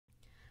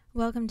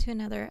Welcome to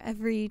another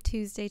Every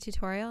Tuesday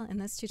tutorial. In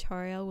this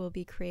tutorial, we'll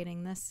be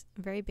creating this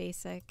very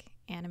basic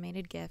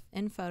animated GIF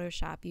in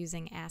Photoshop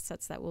using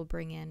assets that we'll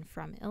bring in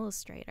from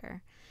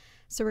Illustrator.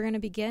 So we're going to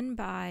begin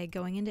by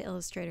going into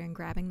Illustrator and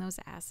grabbing those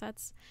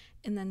assets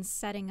and then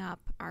setting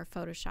up our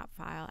Photoshop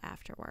file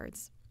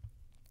afterwards.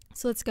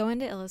 So let's go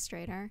into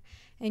Illustrator,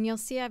 and you'll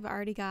see I've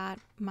already got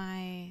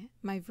my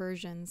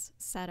versions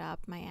set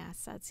up, my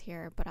assets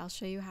here, but I'll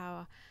show you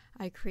how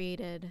I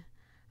created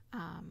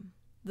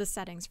the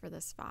settings for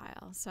this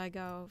file. So I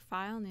go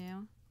File,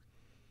 New,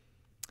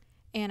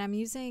 and I'm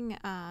using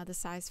the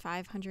size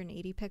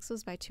 580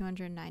 pixels by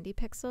 290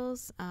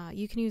 pixels.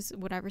 You can use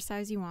whatever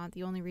size you want.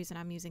 The only reason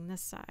I'm using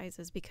this size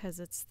is because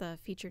it's the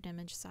featured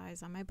image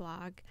size on my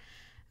blog.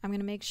 I'm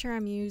going to make sure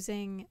I'm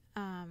using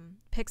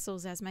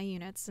pixels as my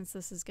units since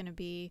this is going to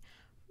be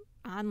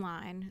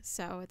online,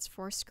 so it's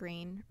for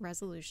screen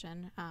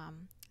resolution.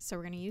 So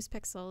we're going to use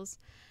pixels.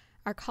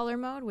 Our color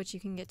mode, which you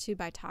can get to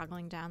by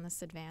toggling down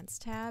this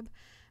advanced tab,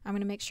 I'm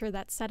going to make sure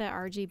that's set at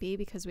RGB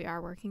because we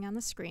are working on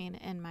the screen,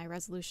 and my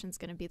resolution is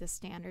going to be the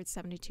standard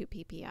 72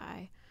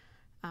 ppi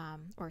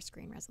or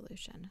screen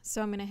resolution.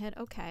 So I'm going to hit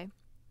OK,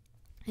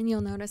 and you'll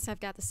notice I've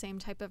got the same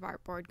type of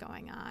artboard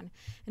going on.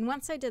 And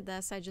once I did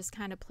this, I just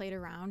kind of played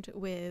around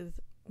with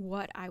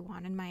what I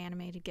wanted my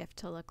animated GIF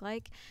to look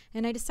like,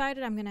 and I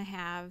decided I'm going to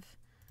have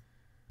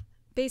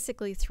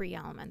basically three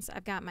elements.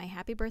 I've got my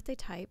happy birthday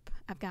type,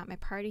 I've got my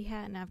party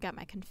hat, and I've got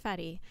my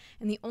confetti.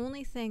 And the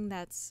only thing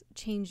that's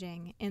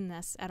changing in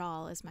this at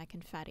all is my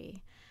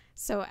confetti.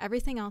 So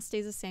everything else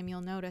stays the same.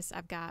 You'll notice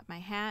I've got my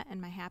hat and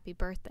my happy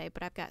birthday,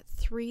 but I've got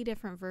three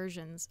different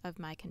versions of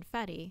my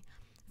confetti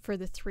for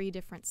the three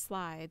different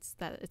slides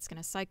that it's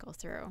going to cycle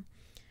through.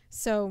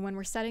 So when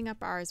we're setting up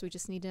ours, we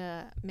just need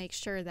to make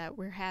sure that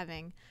we're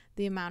having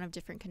the amount of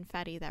different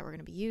confetti that we're going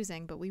to be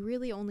using, but we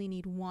really only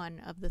need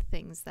one of the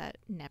things that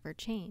never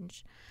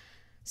change.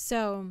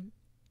 So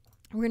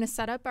we're going to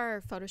set up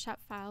our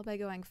Photoshop file by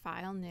going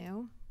File,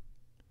 New,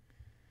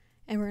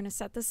 and we're going to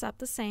set this up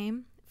the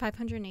same,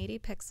 580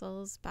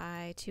 pixels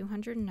by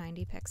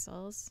 290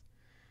 pixels,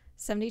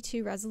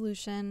 72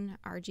 resolution,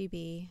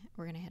 RGB.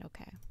 We're going to hit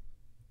OK.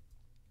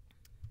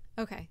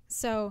 Okay,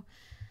 so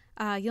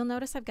you'll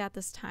notice I've got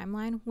this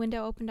timeline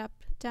window opened up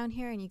down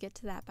here, and you get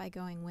to that by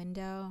going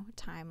Window,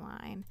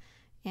 Timeline.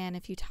 And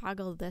if you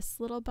toggle this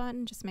little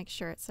button, just make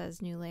sure it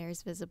says New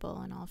Layers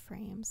Visible in all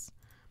frames.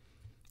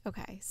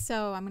 Okay,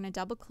 so I'm going to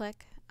double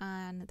click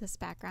on this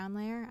background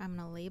layer. I'm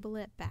going to label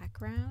it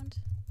Background,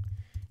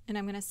 and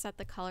I'm going to set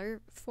the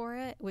color for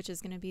it, which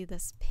is going to be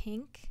this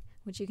pink,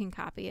 which you can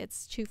copy.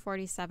 It's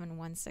 247,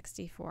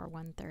 164,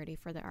 130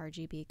 for the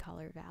RGB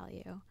color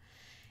value.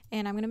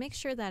 And I'm going to make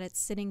sure that it's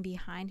sitting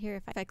behind here.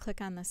 If I click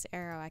on this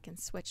arrow, I can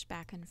switch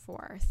back and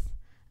forth.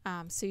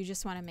 So you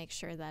just want to make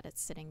sure that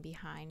it's sitting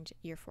behind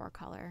your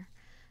four-color.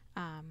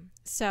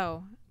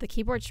 So the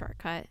keyboard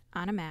shortcut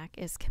on a Mac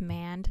is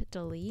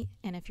Command-Delete,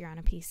 and if you're on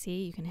a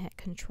PC, you can hit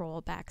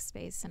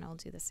Control-Backspace, and it'll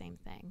do the same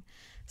thing.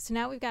 So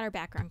now we've got our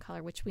background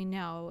color, which we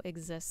know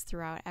exists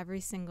throughout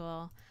every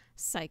single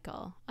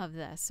cycle of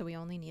this, so we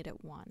only need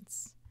it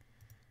once.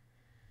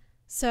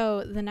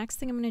 So the next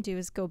thing I'm going to do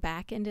is go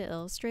back into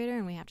Illustrator,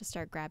 and we have to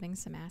start grabbing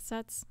some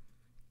assets.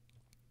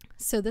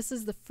 So this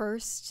is the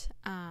first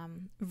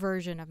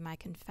version of my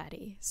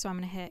confetti. So I'm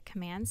going to hit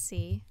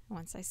Command-C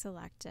once I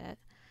select it,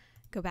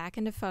 go back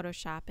into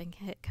Photoshop and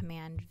hit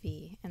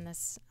Command-V. And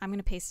this, I'm going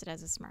to paste it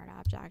as a smart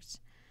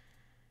object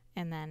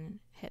and then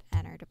hit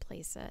Enter to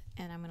place it.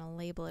 And I'm going to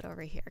label it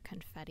over here,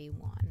 Confetti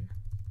 1.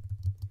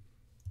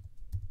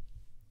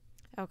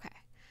 Okay,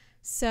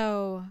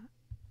 so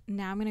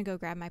now I'm going to go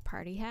grab my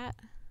party hat,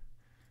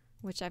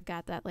 which I've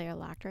got that layer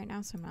locked right now,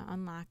 so I'm going to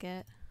unlock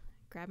it,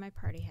 grab my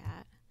party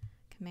hat,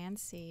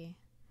 Command-C,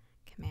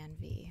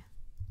 Command-V,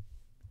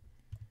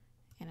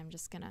 and I'm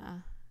just going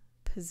to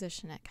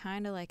position it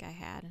kind of like I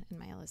had in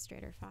my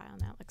Illustrator file,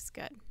 and that looks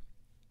good.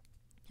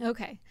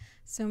 Okay,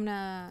 so I'm going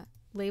to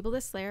label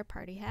this layer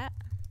party hat,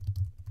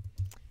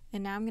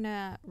 and now I'm going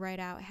to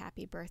write out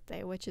happy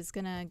birthday, which is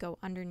going to go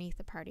underneath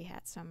the party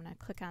hat. So I'm going to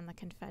click on the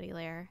confetti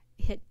layer,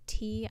 hit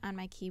T on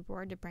my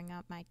keyboard to bring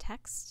up my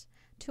text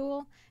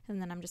tool,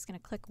 and then I'm just going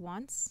to click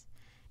once,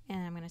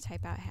 and I'm going to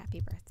type out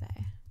happy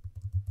birthday.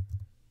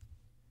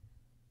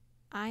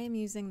 I am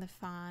using the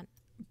font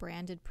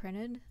Branded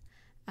Printed.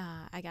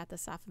 I got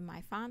this off of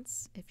My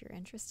Fonts. If you're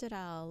interested,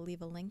 I'll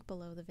leave a link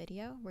below the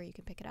video where you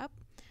can pick it up.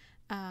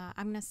 I'm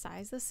going to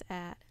size this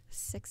at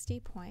 60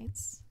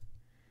 points.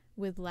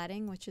 With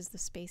leading, which is the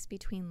space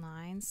between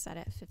lines, set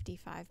at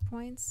 55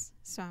 points.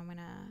 So I'm going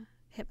to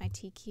hit my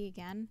T key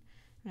again.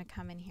 I'm going to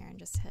come in here and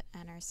just hit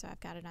Enter, so I've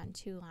got it on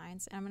 2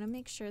 lines. And I'm going to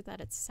make sure that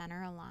it's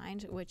center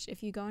aligned, which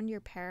if you go into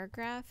your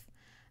paragraph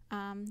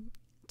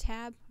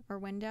tab or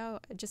window,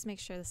 just make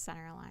sure the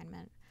center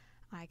alignment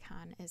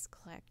icon is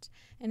clicked.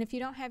 And if you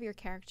don't have your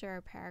character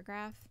or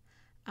paragraph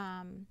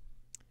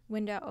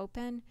window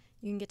open,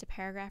 you can get to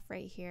paragraph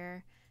right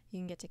here. You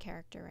can get to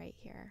character right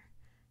here.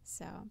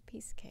 So,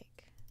 piece of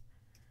cake.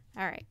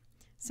 All right,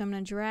 so I'm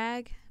going to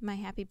drag my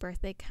happy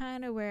birthday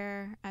kind of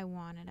where I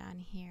want it on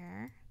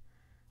here.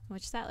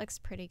 which that looks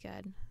pretty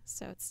good.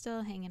 So it's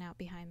still hanging out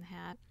behind the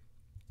hat.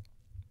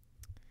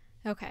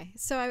 Okay,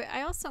 so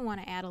I also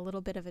want to add a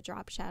little bit of a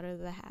drop shadow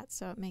to the hat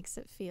so it makes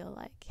it feel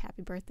like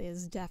Happy Birthday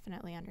is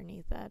definitely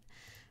underneath it.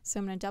 So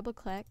I'm going to double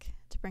click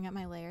to bring up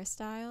my layer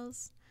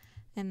styles,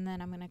 and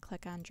then I'm going to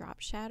click on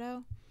drop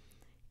shadow,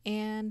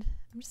 and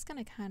I'm just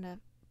going to kind of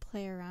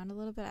play around a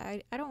little bit.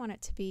 I don't want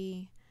it to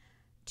be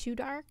too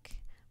dark,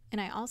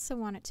 and I also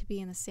want it to be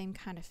in the same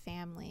kind of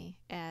family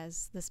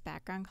as this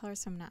background color,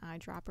 so I'm going to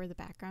eyedropper the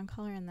background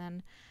color, and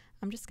then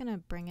I'm just going to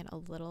bring it a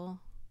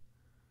little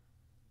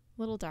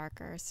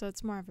darker, so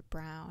it's more of a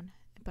brown,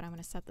 but I'm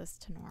going to set this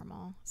to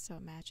normal so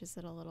it matches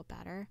it a little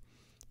better.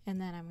 And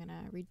then I'm going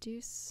to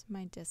reduce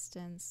my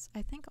distance,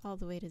 I think all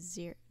the way to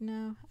 0.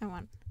 No,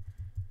 let's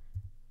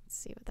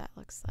see what that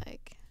looks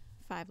like.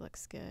 5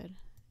 looks good.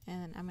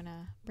 And I'm going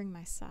to bring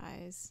my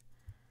size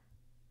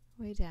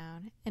way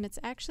down. And it's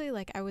actually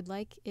like I would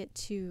like it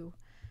to,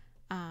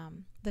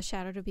 the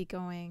shadow to be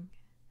going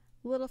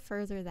a little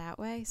further that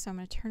way. So I'm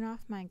going to turn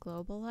off my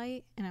global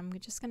light, and I'm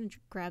just going to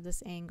grab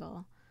this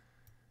angle.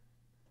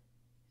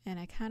 And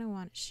I kind of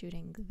want it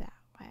shooting that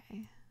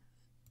way.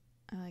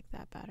 I like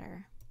that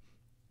better.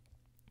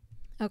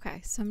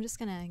 Okay, so I'm just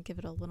going to give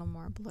it a little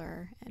more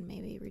blur and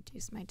maybe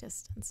reduce my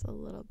distance a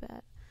little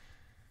bit.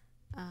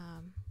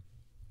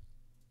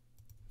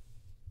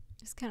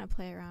 Just kind of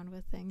play around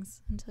with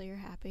things until you're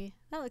happy.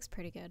 That looks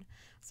pretty good.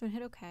 So I'm going to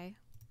hit OK.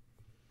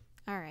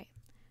 Alright,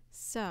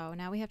 so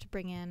now we have to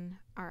bring in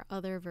our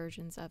other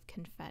versions of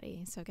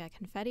confetti. So I've got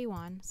confetti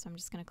 1, so I'm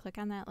just going to click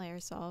on that layer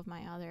so all of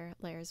my other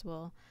layers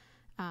will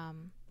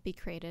be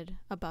created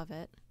above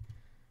it.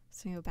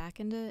 So I'm going to go back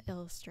into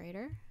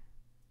Illustrator.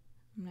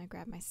 I'm going to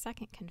grab my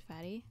second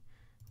confetti,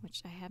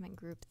 which I haven't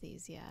grouped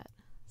these yet.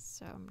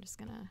 So I'm just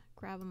going to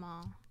grab them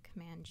all,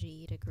 Command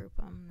G to group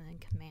them, and then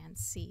Command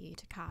C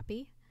to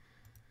copy.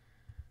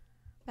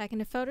 Back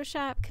into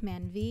Photoshop,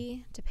 Command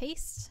V to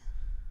paste,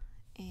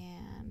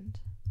 and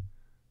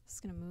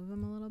just going to move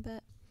them a little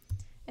bit.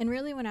 And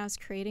really when I was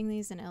creating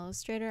these in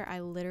Illustrator, I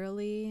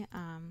literally,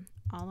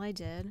 all I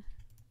did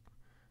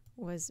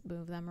was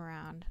move them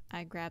around.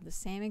 I grabbed the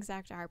same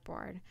exact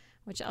artboard,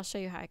 which I'll show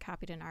you how I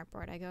copied an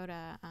artboard. I go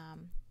to,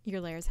 your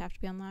layers have to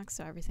be unlocked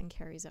so everything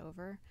carries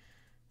over.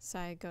 So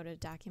I go to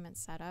Document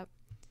Setup,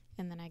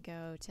 and then I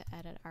go to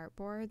Edit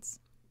Artboards.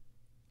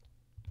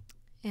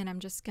 And I'm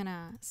just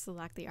gonna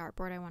select the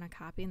artboard I want to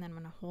copy, and then I'm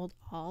gonna hold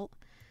Alt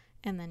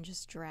and then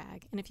just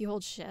drag. And if you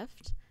hold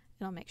Shift,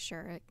 it'll make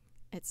sure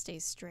it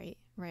stays straight,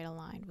 right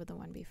aligned with the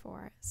one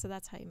before it. So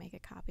that's how you make a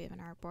copy of an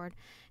artboard.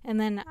 And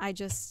then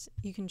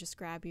you can just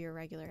grab your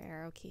regular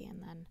arrow key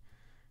and then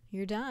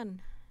you're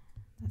done.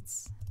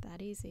 That's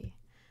that easy.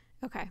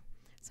 Okay,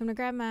 so I'm gonna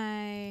grab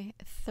my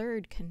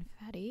third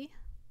confetti,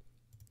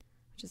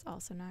 which is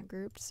also not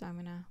grouped. So I'm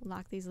gonna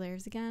lock these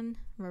layers again,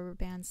 rubber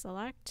band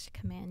select,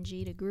 Command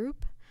G to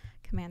group,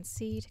 Command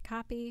C to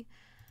copy,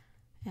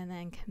 and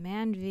then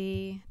Command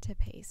V to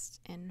paste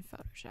in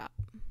Photoshop.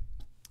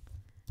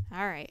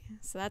 Alright,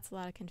 so that's a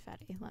lot of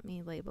confetti. Let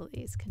me label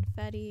these.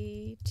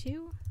 Confetti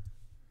 2,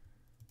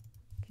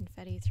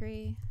 confetti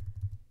 3.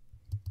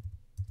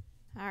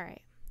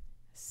 Alright,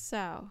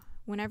 so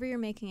whenever you're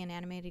making an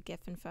animated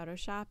GIF in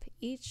Photoshop,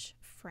 each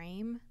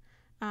frame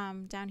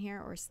down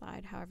here, or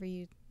slide, however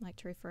you like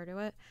to refer to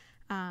it,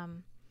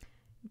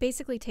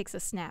 basically takes a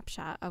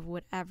snapshot of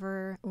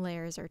whatever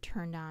layers are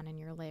turned on in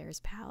your layers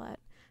palette.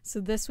 So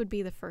this would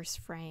be the first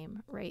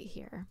frame right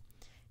here.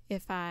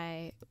 If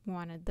I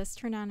wanted this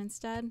turned on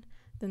instead,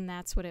 then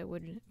that's what it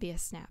would be a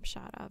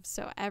snapshot of.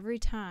 So every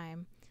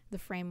time the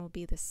frame will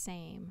be the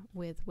same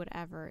with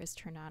whatever is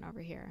turned on over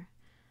here.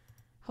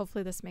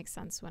 Hopefully this makes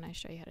sense when I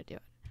show you how to do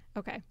it.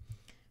 Okay,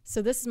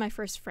 so this is my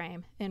first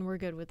frame and we're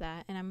good with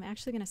that. And I'm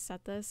actually going to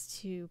set this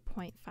to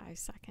 0.5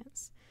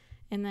 seconds.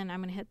 And then I'm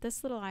going to hit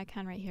this little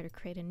icon right here to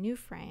create a new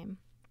frame.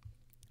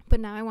 But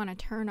now I want to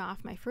turn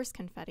off my first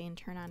confetti and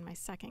turn on my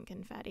second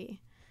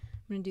confetti.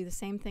 I'm going to do the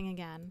same thing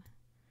again.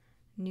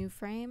 New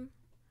frame,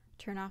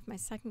 turn off my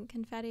second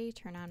confetti,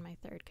 turn on my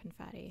third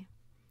confetti.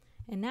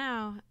 And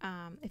now,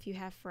 if you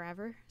have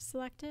forever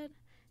selected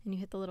and you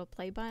hit the little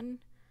play button,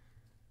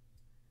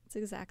 it's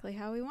exactly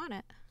how we want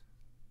it.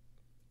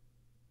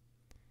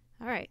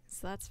 All right,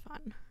 so that's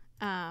fun.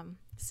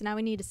 So now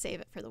we need to save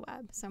it for the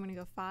web. So I'm going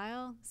to go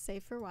File,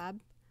 Save for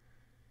Web.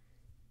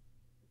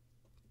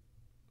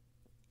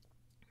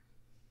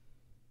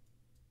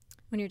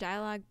 When your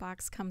dialog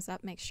box comes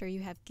up, make sure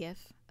you have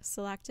GIF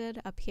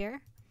selected up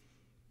here.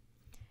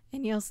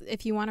 And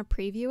if you want to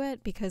preview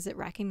it, because it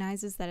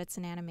recognizes that it's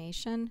an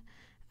animation,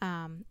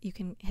 you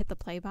can hit the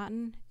play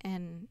button,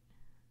 and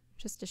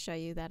just to show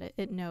you that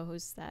it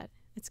knows that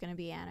it's going to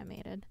be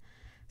animated.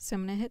 So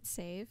I'm going to hit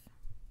save,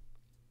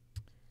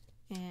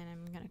 and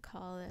I'm going to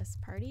call this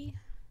party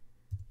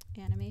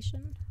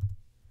animation.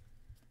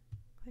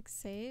 Click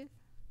save.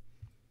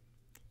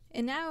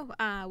 And now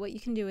what you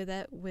can do with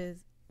it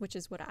which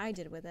is what I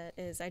did with it,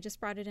 is I just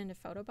brought it into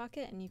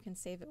PhotoBucket, and you can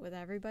save it with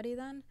everybody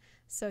then.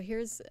 So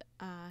here's,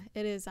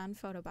 it is on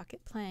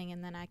PhotoBucket playing,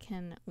 and then I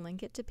can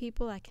link it to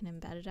people, I can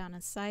embed it on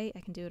a site,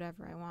 I can do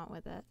whatever I want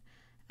with it.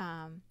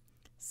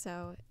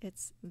 So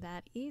it's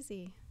that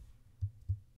easy.